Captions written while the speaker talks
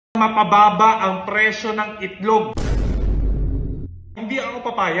mapababa ang presyo ng itlog. Hindi ako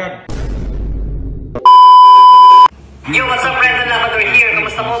papayag. Yo, what's up, Rendon Labador here.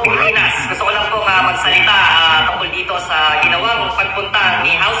 Kamusta mo, Pilipinas? Gusto ko lang po magsalita tungkol dito sa ginawang pagpunta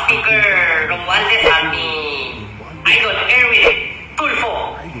ni House Speaker Romualdez at ni Idol Erwin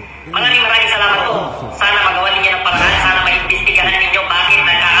Tulfo. Maraming salamat po. Sana magawa ninyo ng paraan. Sana maimbestigahan ninyo bakit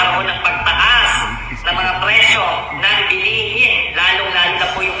nagkakaroon ng pagtaas ng mga presyo ng bilihin, lalong-lalo na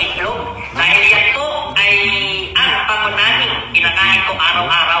po yung itlog. Dahil yan po ay ang pangunahing kinakain ko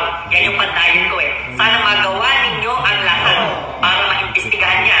araw-araw. Yan yung pandayon ko eh. Sana magawa ninyo ang lahat para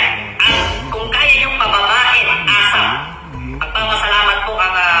maimbestigahan yan. At kung kaya nyong pababain, asap. Magpapasalamat po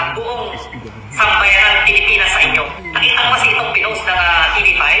ang buong sambayanan Pilipinas sa inyo. Nakita ko kasi itong pinost ng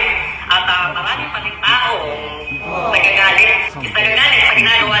TV5 at maraming pating tao nagagalit sa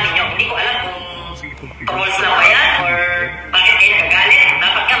ginagawa ninyo. Hindi ko alam kung trolls lang ba yan or bakit kayo nagagalit.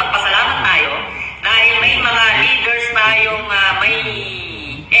 Dapat nga magpasalamat tayo dahil may mga leaders tayong may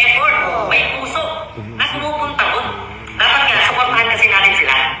effort, may puso na pumupunta doon. Dapat nga supportahan kasi natin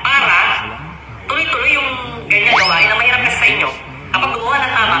sila para tuloy-tuloy yung ganyan gawain na mahirap kasi sa inyo. Kapag gumawa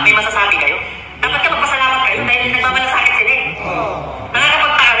ng tama, may masasabi kayo. Dapat ka magpasalamat kayo dahil nagmamalasakit sila eh.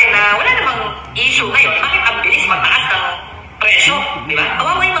 Nakakapagtaka rin na wala namang issue ngayon. Bakit ang bilis magtaas ng presyo? Diba?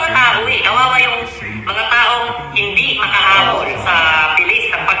 Kawawa yung mga tao eh. Kawawa yung mga taong hindi makahabol sa bilis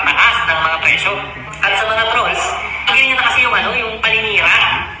ng pagtaas ng mga presyo. At sa mga trolls, ganyan na kasi yung paninira.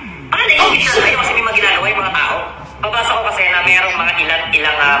 Para naiingit na kayo kasi may mga ginagawa yung mga tao. Babasa ko kasi na mayroong mga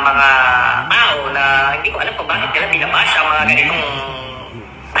ilang mga tao na hindi ko alam kung bakit nila binabash ang mga ganitong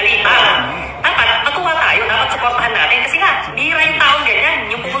balita. Dapat matuwa tayo, dapat supportahan natin. Kasi nga, bihira yung taong ganyan.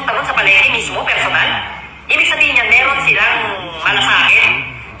 Yung pupunta ron sa palengke mismo, personal. Ibig sabihin niya, meron silang malasakit.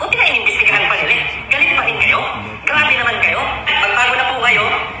 Buti na inimbestigahan pa nila. Galit pa rin kayo. Grabe naman kayo. Magbago na po kayo.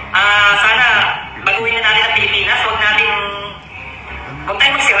 Sana baguhin na natin ang Pilipinas. Huwag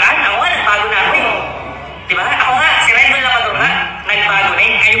tayong magsiraan. Ako nga, nagbago na ako eh. Diba? Ako nga, si Rendon Labador nga, nagbago na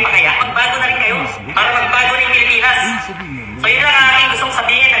eh. Kayo pa kaya? Magbago na rin kayo. Para magbago na yung Pilipinas. So yun lang aking gustong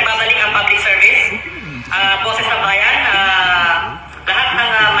sabihin. Nagbabalik ang public service. Boses ng bayan. Lahat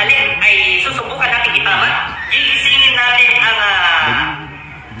ng mali ay susubukan natin itama. Gigisingin natin ang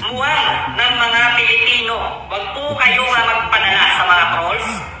muwang ng mga Pilipino. Huwag po kayong magpadala sa mga trolls.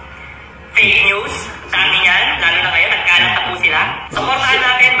 Fake news. Dami yan. Lalo na ngayon, nagkalat na po sila. Supportahan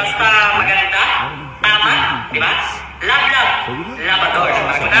natin basta maganda. Tama. Diba? Love, Labador.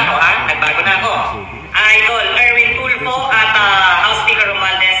 Nagbago na ako ha. Nagbago na ako. Idol Erwin Tulfo at House Speaker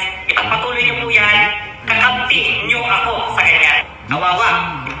Romualdez. Ipagpatuloy niyo po yan. Kakampi niyo ako sa ganyan. Kawawa.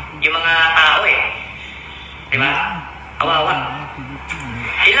 Yung mga tao eh. Diba? Kawawa.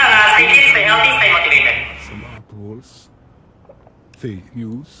 Sila, stay safe, stay healthy, stay motivated. Sa mga trolls, fake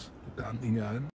news, dami yan.